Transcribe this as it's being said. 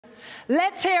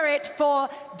Let's hear it for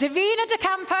Divina de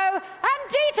Campo and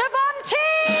Dita von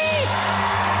Teese!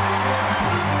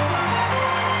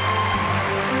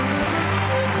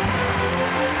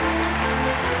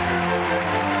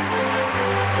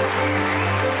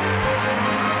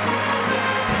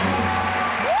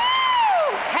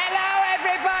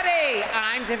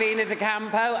 I'm Divina de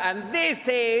Campo, and this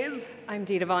is... I'm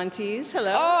Dita von Teese.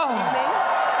 Hello.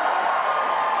 Oh.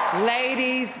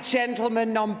 Ladies,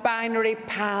 gentlemen, non-binary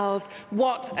pals,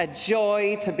 what a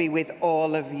joy to be with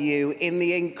all of you in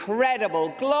the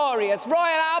incredible, glorious Royal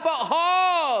Albert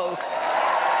Hall!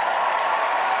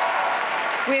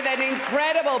 With an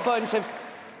incredible bunch of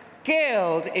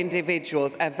skilled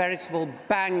individuals, a veritable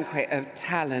banquet of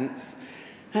talents.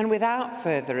 And without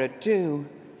further ado,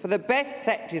 for the best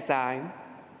set design,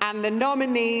 and the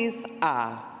nominees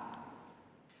are...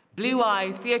 Blue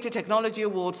Eye Theatre Technology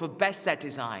Award for Best Set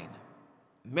Design.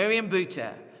 Miriam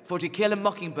Buta for To Kill a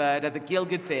Mockingbird at the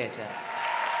Gielgud Theatre.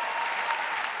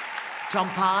 Tom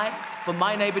Pye for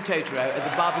My Neighbour Totoro at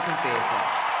the Barbican Theatre.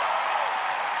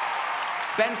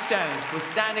 Ben Stones for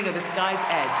Standing at the Sky's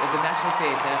Edge at the National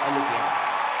Theatre, Olivier.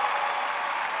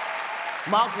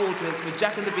 Mark Walters for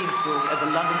Jack and the Beanstalk at the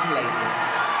London Palladium.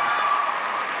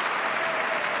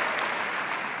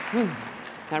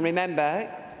 And remember,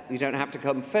 you don't have to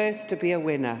come first to be a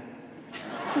winner.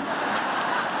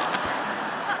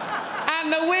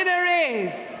 And the winner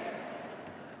is...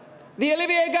 The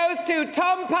Olivier goes to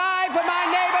Tom Pye for My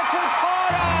Neighbour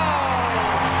Totoro!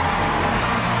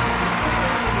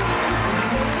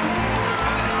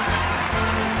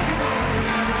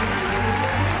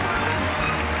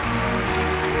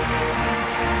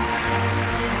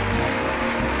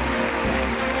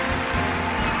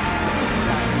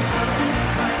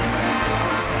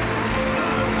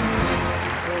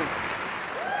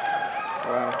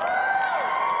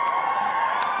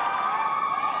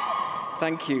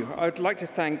 Thank you. I would like to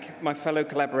thank my fellow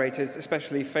collaborators,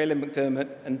 especially Phelan McDermott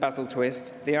and Basil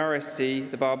Twist, the RSC,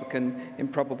 the Barbican,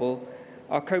 Improbable,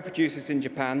 our co-producers in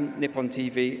Japan, Nippon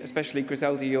TV, especially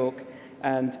Griselda York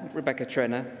and Rebecca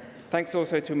Trenner. Thanks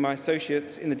also to my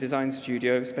associates in the design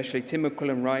studio, especially Tim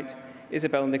McQuillan-Wright,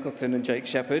 Isabel Nicholson and Jake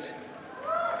Shepherd,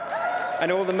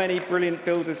 and all the many brilliant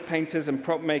builders, painters and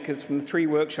prop makers from the 3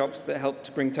 workshops that helped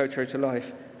to bring Totoro to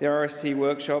life: the RSC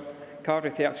Workshop,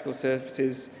 Cardiff Theatrical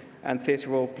Services, and Theatre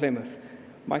Royal Plymouth.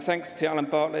 My thanks to Alan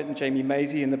Bartlett and Jamie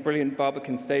Maisie and the brilliant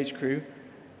Barbican stage crew,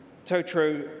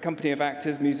 Totoro, company of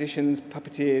actors, musicians,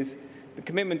 puppeteers. The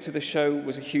commitment to the show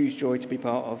was a huge joy to be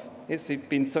part of. It's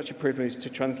been such a privilege to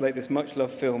translate this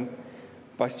much-loved film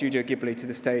by Studio Ghibli to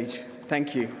the stage.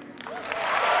 Thank you.